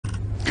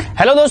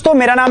Hello दोस्तों,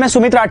 मेरा नाम है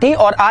सुमित राठी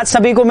और आज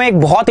सभी को मैं एक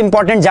बहुत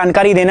इंपॉर्टेंट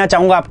जानकारी देना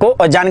चाहूंगा आपको।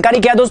 और जानकारी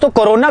क्या है दोस्तों,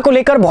 कोरोना को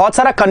लेकर बहुत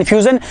सारा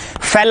कंफ्यूजन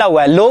फैला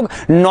हुआ है। लोग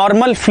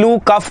नॉर्मल फ्लू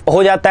कफ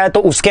हो जाता है तो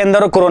उसके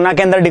अंदर और कोरोना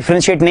के अंदर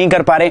डिफरेंशिएट नहीं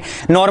कर पा रहे।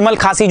 नॉर्मल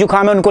खांसी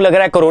जुकाम है, उनको लग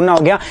रहा है कोरोना हो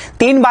गया।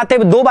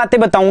 दो बातें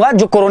बताऊंगा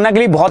जो कोरोना के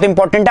लिए बहुत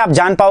इंपॉर्टेंट है। आप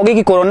जान पाओगे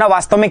कि कोरोना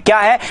वास्तव में क्या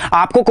है,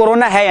 आपको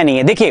कोरोना है या नहीं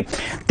है। देखिए,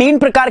 3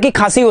 प्रकार की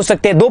खांसी हो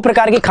सकती है, 2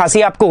 प्रकार की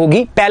खांसी आपको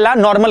होगी। पहला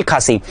नॉर्मल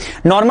खांसी।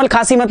 नॉर्मल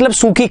खांसी मतलब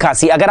सूखी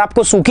खांसी। अगर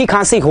आपको सूखी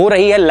खांसी हो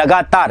रही है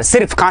लगातार,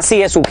 सिर्फ खांसी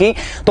है सूखी,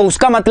 तो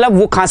उसका मतलब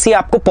वो खांसी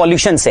आपको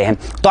पॉल्यूशन से है,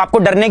 तो आपको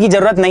डरने की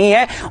जरूरत नहीं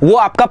है, वो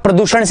आपका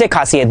प्रदूषण से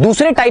खांसी है।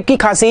 दूसरे टाइप की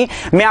खांसी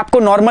में आपको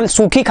नॉर्मल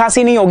सूखी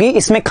खांसी नहीं होगी,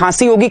 इसमें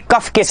खांसी होगी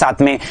कफ के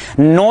साथ में।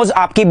 नोज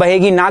आपकी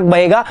बहेगी, नाक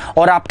बहेगा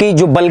और आपकी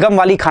जो बलगम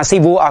वाली खांसी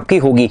वो आपकी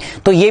होगी।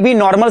 तो ये भी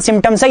नॉर्मल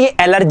सिम्टम्स है, ये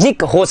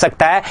एलर्जिक हो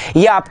सकता है,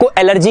 ये आपको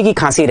एलर्जी की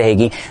खांसी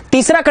रहेगी।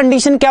 तीसरा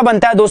कंडीशन क्या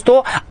बनता है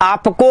दोस्तों,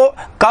 आपको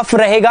कफ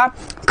रहेगा,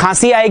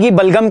 खांसी आएगी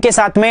बलगम के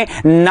साथ में,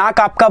 नाक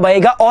आपका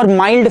बहेगा और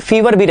माइल्ड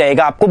फीवर भी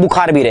रहेगा, आपको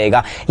बुखार भी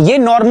रहेगा। ये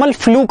नॉर्मल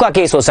फ्लू का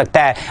केस हो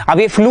सकता है। अब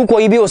ये फ्लू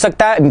कोई भी हो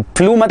सकता है,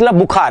 फ्लू मतलब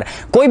बुखार,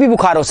 कोई भी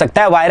बुखार हो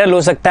सकता है, वायरल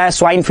हो सकता है,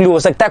 स्वाइन फ्लू हो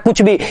सकता है,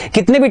 कुछ भी,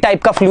 कितने भी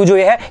टाइप का फ्लू जो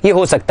है ये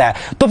हो सकता है।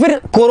 तो फिर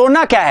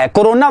कोरोना क्या है,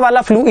 कोरोना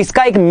वाला फ्लू,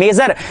 इसका एक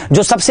मेजर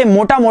जो सबसे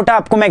मोटा मोटा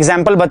आपको मैं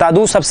एग्जांपल बता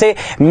दूं, सबसे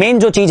मेन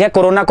जो चीज है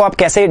कोरोना को आप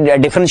कैसे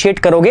डिफरेंशिएट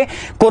करोगे।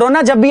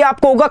 कोरोना जब भी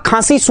आपको होगा,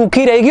 खांसी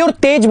सूखी रहेगी और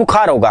तेज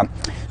बुखार होगा।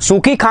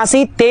 सूखी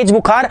खांसी, तेज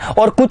बुखार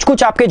और कुछ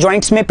कुछ आपके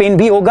जॉइंट्स में पेन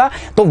भी होगा।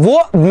 तो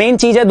वो मेन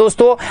चीज है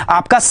दोस्तों।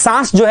 आपका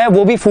सांस जो है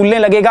वो भी फूलने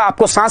लगेगा,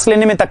 आपको सांस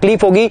लेने में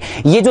तकलीफ होगी।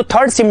 ये जो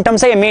थर्ड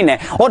सिम्टम्स है ये मेन है।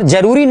 और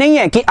जरूरी नहीं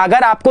है कि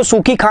अगर आपको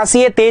सूखी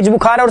खांसी है, तेज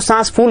बुखार है और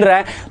सांस फूल रहा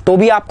है तो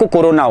भी आपको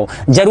कोरोना हो,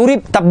 जरूरी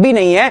तब भी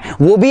नहीं है,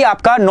 वो भी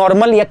आपका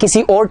नॉर्मल या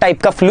किसी और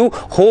टाइप का फ्लू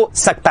हो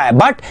सकता है।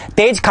 बट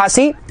तेज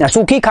खांसी,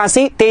 सूखी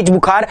खांसी, तेज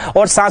बुखार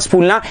और सांस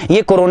फूलना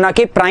ये कोरोना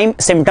के प्राइम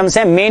सिम्टम्स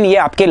है, मेन ये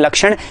आपके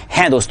लक्षण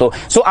हैं दोस्तों।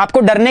 सो आपको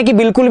डरने की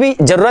बिल्कुल भी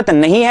जरूरत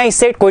नहीं है,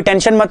 इससे कोई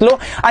टेंशन मत लो।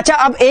 अच्छा,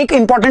 अब एक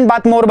इंपॉर्टेंट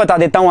बात मैं और बता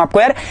देता हूं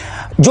आपको यार।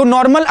 जो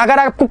नॉर्मल, अगर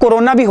आपको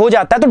कोरोना भी हो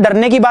जाता है तो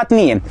डरने की बात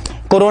नहीं है।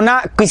 कोरोना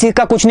किसी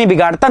का कुछ नहीं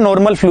बिगाड़ता,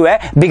 नॉर्मल फ्लू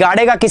है।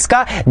 बिगाड़ेगा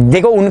किसका,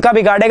 देखो उनका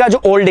बिगाड़ेगा जो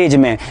ओल्ड एज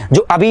में,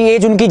 जो अभी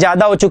एज उनकी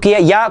ज्यादा हो चुकी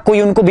है या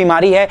कोई उनको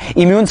बीमारी है,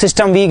 इम्यून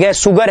सिस्टम वीक है,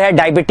 शुगर है,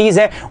 डायबिटीज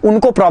है,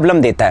 उनको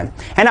प्रॉब्लम देता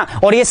है ना।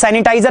 और ये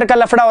सैनिटाइजर का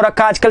लफड़ा हो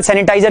रखा, आजकल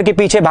सैनिटाइजर के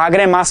पीछे भाग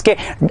रहे हैं, मास्क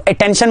के।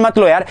 टेंशन मत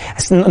लो यार,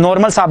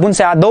 नॉर्मल साबुन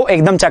से हाथ धो,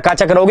 एकदम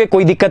चकाचक रहोगे,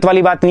 कोई दिक्कत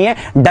वाली बात नहीं है,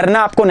 डरना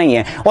आपको नहीं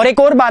है। और एक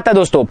और बात है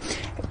दोस्तों,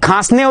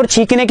 खांसने और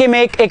छींकने के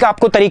मैं एक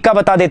आपको तरीका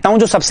बता देता हूं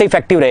जो सबसे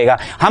इफेक्टिव रहेगा।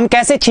 हम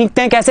कैसे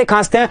छींकते हैं, कैसे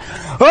खांसते हैं,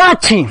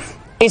 अच्छी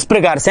इस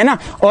प्रकार से ना,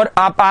 और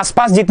आप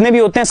आसपास जितने भी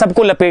होते हैं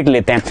सबको लपेट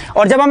लेते हैं।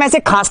 और जब हम ऐसे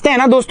खांसते हैं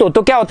ना दोस्तों,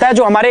 तो क्या होता है,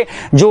 जो हमारे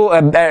जो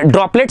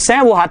ड्रॉपलेट्स हैं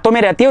वो हाथों में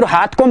रहती है और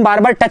हाथ को हम बार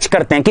बार टच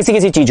करते हैं किसी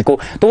किसी चीज को,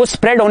 तो वो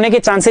स्प्रेड होने के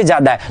चांसेस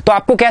ज्यादा है। तो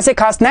आपको कैसे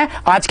खांसना है,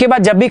 आज के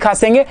बाद जब भी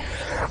खांसेंगे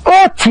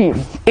अच्छी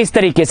इस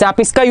तरीके से आप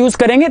इसका यूज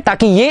करेंगे,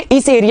 ताकि ये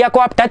इस एरिया को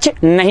आप टच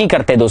नहीं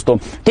करते दोस्तों,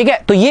 ठीक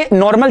है। तो ये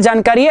नॉर्मल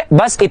जानकारी है,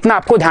 बस इतना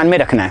आपको ध्यान में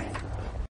रखना है।